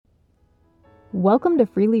Welcome to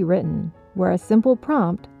Freely Written, where a simple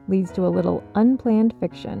prompt leads to a little unplanned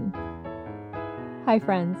fiction. Hi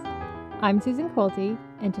friends, I'm Susan Quilty,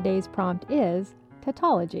 and today's prompt is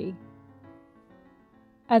tautology.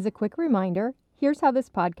 As a quick reminder, here's how this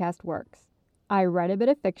podcast works. I write a bit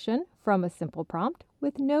of fiction from a simple prompt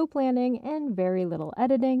with no planning and very little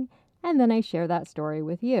editing, and then I share that story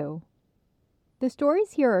with you. The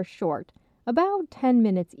stories here are short, about 10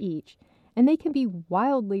 minutes each, and they can be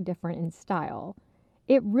wildly different in style.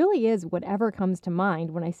 It really is whatever comes to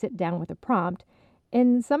mind when I sit down with a prompt,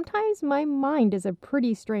 and sometimes my mind is a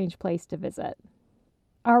pretty strange place to visit.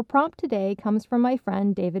 Our prompt today comes from my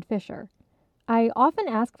friend David Fisher. I often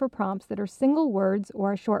ask for prompts that are single words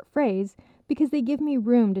or a short phrase because they give me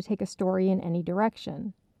room to take a story in any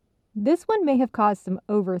direction. This one may have caused some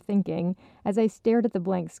overthinking as I stared at the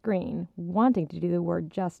blank screen, wanting to do the word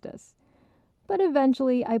justice. But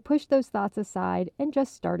eventually I pushed those thoughts aside and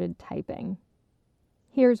just started typing.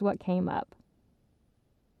 Here's what came up.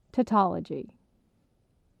 Tautology.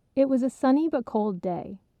 It was a sunny but cold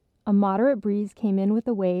day. A moderate breeze came in with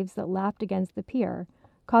the waves that lapped against the pier,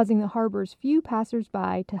 causing the harbor's few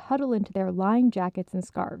passers-by to huddle into their lined jackets and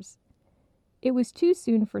scarves. It was too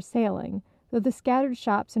soon for sailing, though the scattered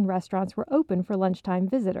shops and restaurants were open for lunchtime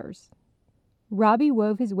visitors. Robbie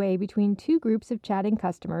wove his way between two groups of chatting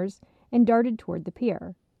customers and darted toward the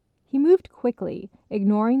pier. He moved quickly,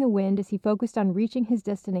 ignoring the wind as he focused on reaching his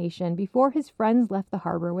destination before his friends left the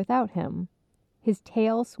harbor without him. His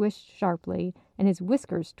tail swished sharply, and his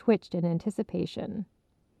whiskers twitched in anticipation.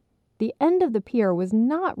 The end of the pier was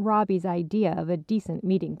not Robbie's idea of a decent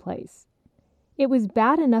meeting place. It was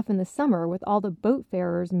bad enough in the summer with all the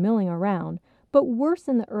boatfarers milling around, but worse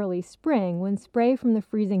in the early spring when spray from the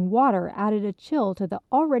freezing water added a chill to the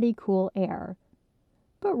already cool air.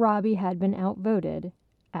 But Robbie had been outvoted,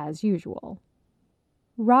 as usual.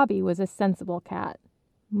 Robbie was a sensible cat,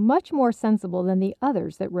 much more sensible than the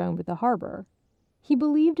others that roamed the harbor. He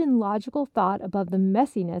believed in logical thought above the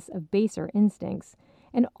messiness of baser instincts,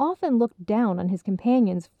 and often looked down on his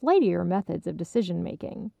companions' flightier methods of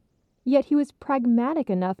decision-making. Yet he was pragmatic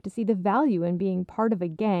enough to see the value in being part of a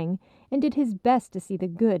gang and did his best to see the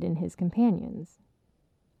good in his companions.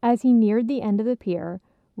 As he neared the end of the pier,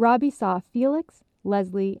 Robbie saw Felix,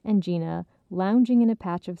 Leslie, and Gina lounging in a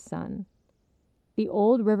patch of sun. The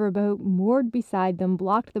old riverboat moored beside them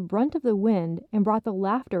blocked the brunt of the wind and brought the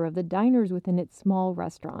laughter of the diners within its small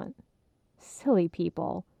restaurant. Silly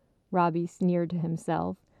people, Robbie sneered to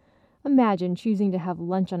himself. Imagine choosing to have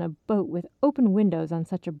lunch on a boat with open windows on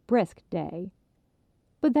such a brisk day.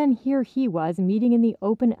 But then here he was meeting in the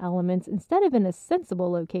open elements instead of in a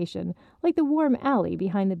sensible location like the warm alley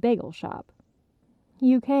behind the bagel shop.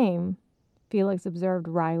 "You came," Felix observed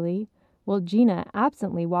wryly, while Gina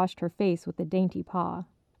absently washed her face with a dainty paw.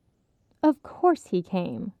 "Of course he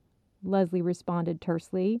came," Leslie responded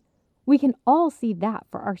tersely. "We can all see that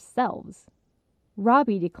for ourselves."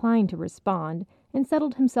 Robbie declined to respond and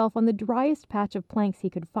settled himself on the driest patch of planks he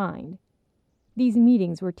could find. These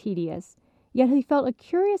meetings were tedious, yet he felt a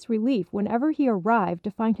curious relief whenever he arrived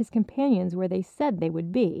to find his companions where they said they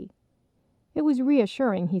would be. It was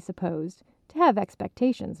reassuring, he supposed, to have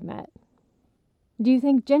expectations met. "Do you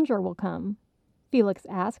think Ginger will come?" Felix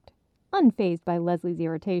asked, unfazed by Leslie's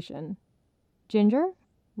irritation. "Ginger?"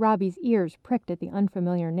 Robbie's ears pricked at the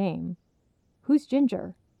unfamiliar name. "Who's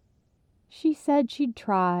Ginger?" "She said she'd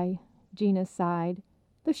try," Gina sighed,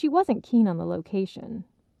 though she wasn't keen on the location.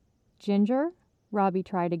 "Ginger?" Robbie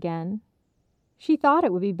tried again. "She thought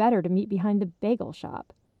it would be better to meet behind the bagel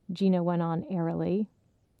shop," Gina went on airily.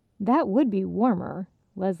 "That would be warmer,"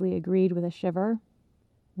 Leslie agreed with a shiver.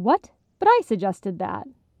 "What? But I suggested that,"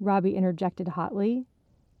 Robbie interjected hotly.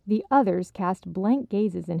 The others cast blank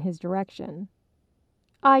gazes in his direction.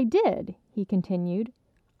 "I did," he continued.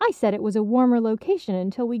 "I said it was a warmer location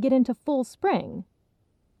until we get into full spring."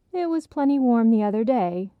 "It was plenty warm the other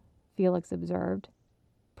day," Felix observed.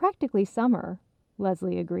 "Practically summer,"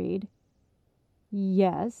 Leslie agreed.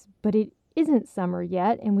 "Yes, but it isn't summer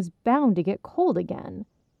yet and was bound to get cold again,"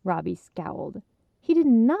 Robbie scowled. He did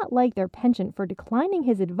not like their penchant for declining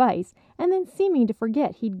his advice and then seeming to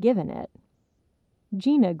forget he'd given it.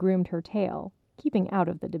 Gina groomed her tail, keeping out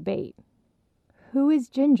of the debate. "Who is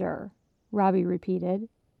Ginger?" Robbie repeated,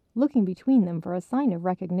 looking between them for a sign of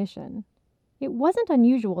recognition. It wasn't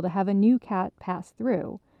unusual to have a new cat pass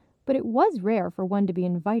through, but it was rare for one to be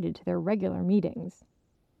invited to their regular meetings.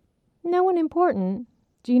 "No one important."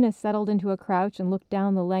 Gina settled into a crouch and looked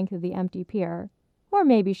down the length of the empty pier. "Or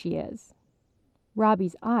maybe she is."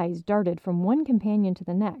 Robbie's eyes darted from one companion to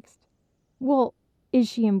the next. "Well, is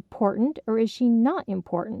she important or is she not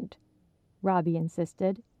important?" Robbie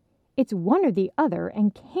insisted. It's one or the other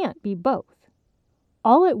and can't be both."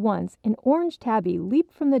 All at once, an orange tabby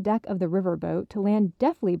leaped from the deck of the riverboat to land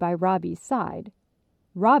deftly by Robbie's side.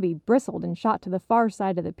 Robbie bristled and shot to the far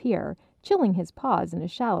side of the pier, chilling his paws in a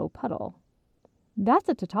shallow puddle. "That's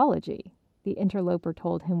a tautology," the interloper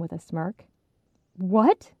told him with a smirk.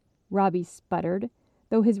 "What?" Robbie sputtered,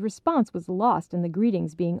 though his response was lost in the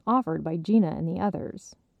greetings being offered by Gina and the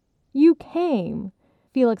others. "You came!"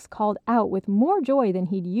 Felix called out with more joy than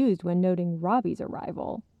he'd used when noting Robbie's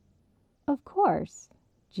arrival. "Of course,"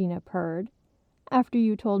 Gina purred. "After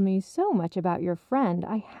you told me so much about your friend,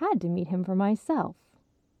 I had to meet him for myself."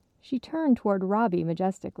 She turned toward Robbie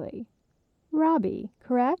majestically. "Robbie,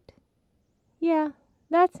 correct?" "Yeah,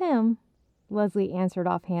 that's him," Leslie answered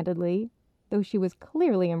offhandedly, though she was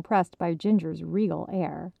clearly impressed by Ginger's regal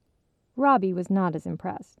air. Robbie was not as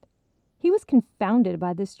impressed. He was confounded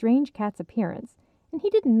by the strange cat's appearance, and he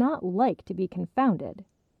did not like to be confounded.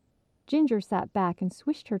 Ginger sat back and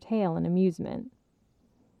swished her tail in amusement.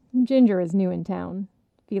 "Ginger is new in town,"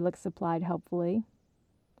 Felix supplied helpfully.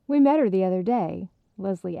 "We met her the other day,"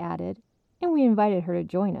 Leslie added, "and we invited her to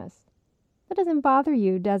join us." "That doesn't bother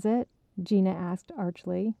you, does it?" Gina asked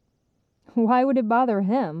archly. "Why would it bother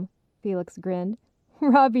him?" Felix grinned.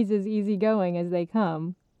 "Robbie's as easygoing as they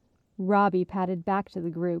come." Robbie patted back to the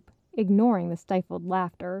group, ignoring the stifled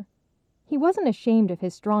laughter. He wasn't ashamed of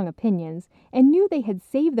his strong opinions and knew they had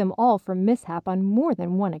saved them all from mishap on more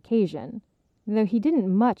than one occasion, though he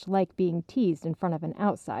didn't much like being teased in front of an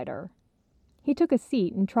outsider. He took a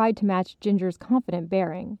seat and tried to match Ginger's confident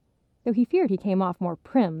bearing, though he feared he came off more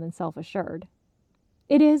prim than self-assured.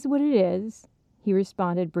 "It is what it is," he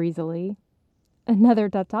responded breezily. "Another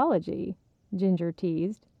tautology," Ginger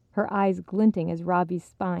teased, her eyes glinting as Robbie's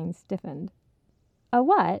spine stiffened. "A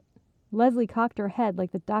what?" Leslie cocked her head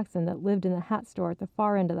like the dachshund that lived in the hat store at the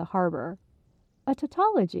far end of the harbor. "A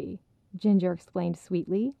tautology," Ginger explained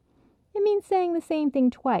sweetly. "It means saying the same thing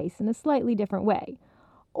twice in a slightly different way.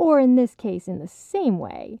 Or in this case, in the same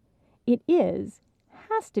way. It is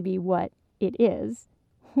has to be what it is.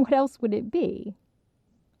 What else would it be?"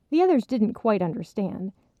 The others didn't quite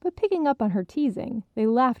understand, but picking up on her teasing, they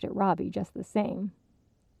laughed at Robbie just the same.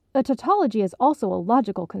 "A tautology is also a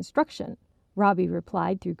logical construction," Robbie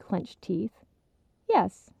replied through clenched teeth.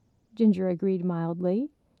 "Yes," Ginger agreed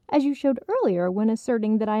mildly, "as you showed earlier when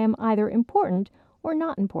asserting that I am either important or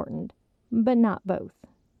not important, but not both."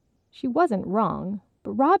 She wasn't wrong,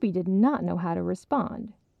 but Robbie did not know how to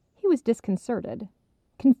respond. He was disconcerted.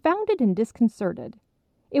 Confounded and disconcerted.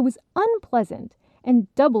 It was unpleasant,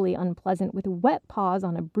 and doubly unpleasant with wet paws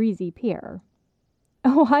on a breezy pier.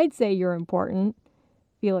 "Oh, I'd say you're important,"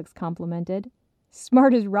 Felix complimented.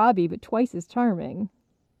 "Smart as Robbie, but twice as charming."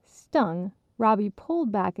 Stung, Robbie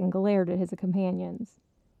pulled back and glared at his companions.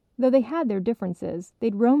 Though they had their differences,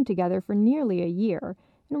 they'd roamed together for nearly a year,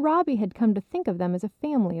 and Robbie had come to think of them as a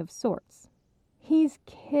family of sorts. "He's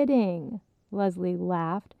kidding," Leslie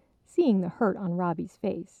laughed, seeing the hurt on Robbie's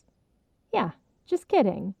face. "Yeah, just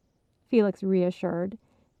kidding," Felix reassured,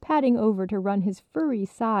 patting over to run his furry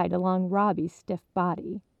side along Robbie's stiff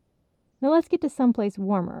body. "Now let's get to someplace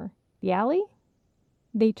warmer. The alley?"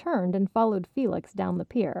 They turned and followed Felix down the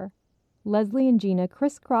pier. Leslie and Gina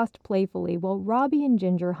crisscrossed playfully while Robbie and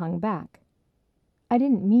Ginger hung back. "I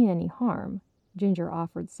didn't mean any harm," Ginger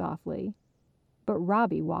offered softly. But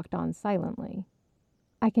Robbie walked on silently.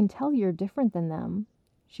 "I can tell you're different than them,"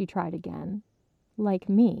 she tried again. "Like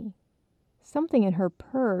me." Something in her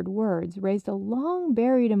purred words raised a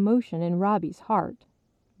long-buried emotion in Robbie's heart.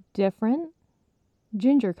 "Different?"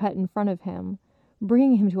 Ginger cut in front of him,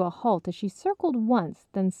 bringing him to a halt as she circled once,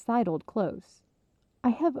 then sidled close. "I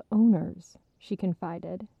have owners," she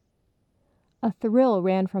confided. A thrill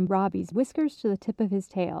ran from Robbie's whiskers to the tip of his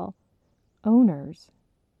tail. Owners.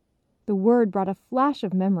 The word brought a flash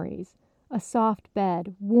of memories. A soft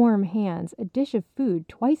bed, warm hands, a dish of food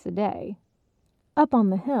twice a day. "Up on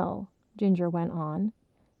the hill," Ginger went on,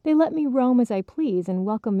 "they let me roam as I please and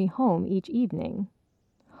welcome me home each evening."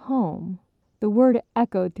 Home. The word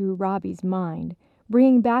echoed through Robbie's mind,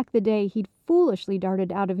 bringing back the day he'd foolishly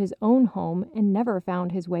darted out of his own home and never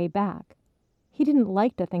found his way back. He didn't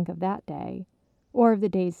like to think of that day, or of the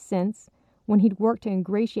days since, when he'd worked to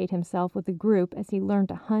ingratiate himself with the group as he learned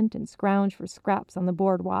to hunt and scrounge for scraps on the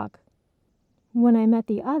boardwalk. "When I met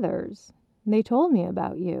the others, they told me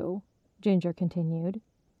about you," Ginger continued.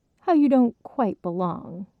 "How you don't quite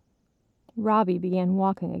belong." Robbie began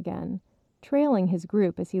walking again, trailing his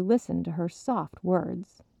group as he listened to her soft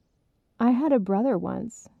words. "I had a brother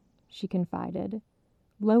once," she confided,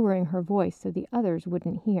 lowering her voice so the others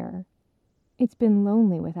wouldn't hear. "It's been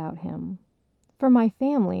lonely without him. For my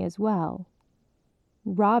family as well."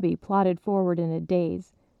 Robbie plodded forward in a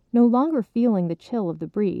daze, no longer feeling the chill of the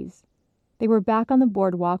breeze. They were back on the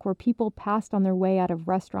boardwalk where people passed on their way out of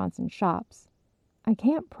restaurants and shops. "I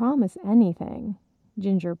can't promise anything,"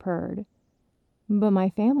 Ginger purred. "But my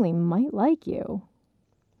family might like you."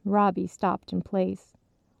 Robbie stopped in place,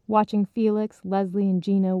 watching Felix, Leslie, and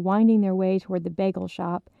Gina winding their way toward the bagel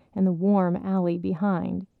shop and the warm alley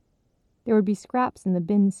behind. There would be scraps in the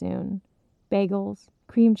bin soon. Bagels,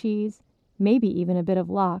 cream cheese, maybe even a bit of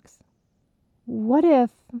lox. What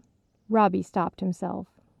if... Robbie stopped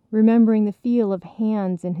himself, remembering the feel of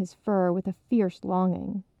hands in his fur with a fierce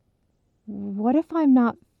longing. What if I'm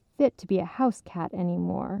not fit to be a house cat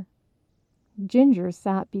anymore? Ginger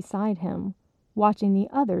sat beside him, watching the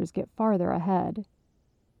others get farther ahead.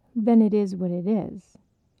 "Then it is what it is,"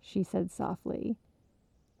 she said softly.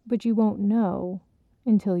 "But you won't know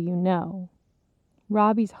until you know."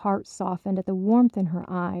 Robbie's heart softened at the warmth in her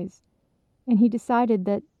eyes, and he decided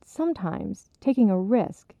that sometimes taking a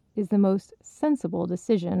risk is the most sensible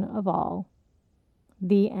decision of all.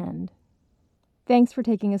 The end. Thanks for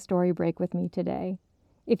taking a story break with me today.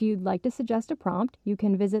 If you'd like to suggest a prompt, you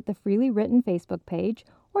can visit the Freely Written Facebook page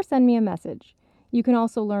or send me a message. You can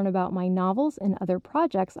also learn about my novels and other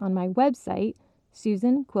projects on my website,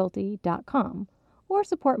 SusanQuilty.com, or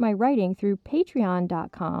support my writing through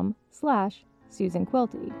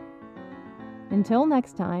patreon.com/SusanQuilty. Until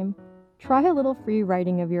next time, try a little free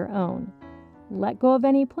writing of your own. Let go of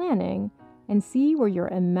any planning and see where your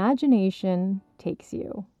imagination takes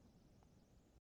you.